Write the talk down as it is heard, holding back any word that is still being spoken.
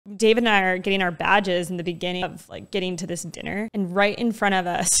David and I are getting our badges in the beginning of like getting to this dinner. And right in front of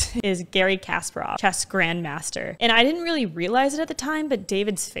us is Garry Kasparov, chess grandmaster. And I didn't really realize it at the time, but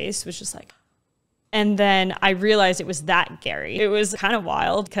David's face was just like, and then I realized it was that Garry. It was kind of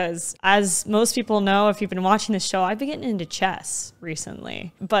wild because, as most people know, if you've been watching the show, I've been getting into chess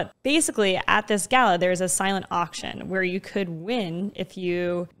recently. But basically, at this gala, there's a silent auction where you could win, if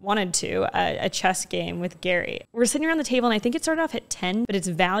you wanted to, a chess game with Garry. We're sitting around the table, and I think it started off at 10, but it's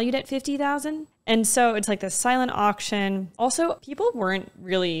valued at 50,000. And so it's like this silent auction. Also, people weren't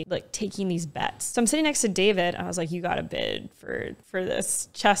really like taking these bets. So I'm sitting next to David. And I was like, you got to bid for this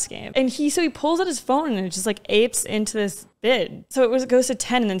chess game. And he pulls out his phone and it just like apes into this bid. So it goes to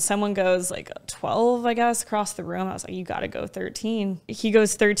 10 and then someone goes like 12, I guess, across the room. I was like, you got to go 13. He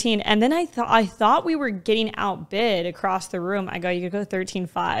goes 13. And then I thought we were getting outbid across the room. I go, you could go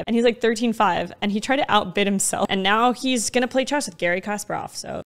 13.5. And he's like 13.5. And he tried to outbid himself. And now he's going to play chess with Garry Kasparov. So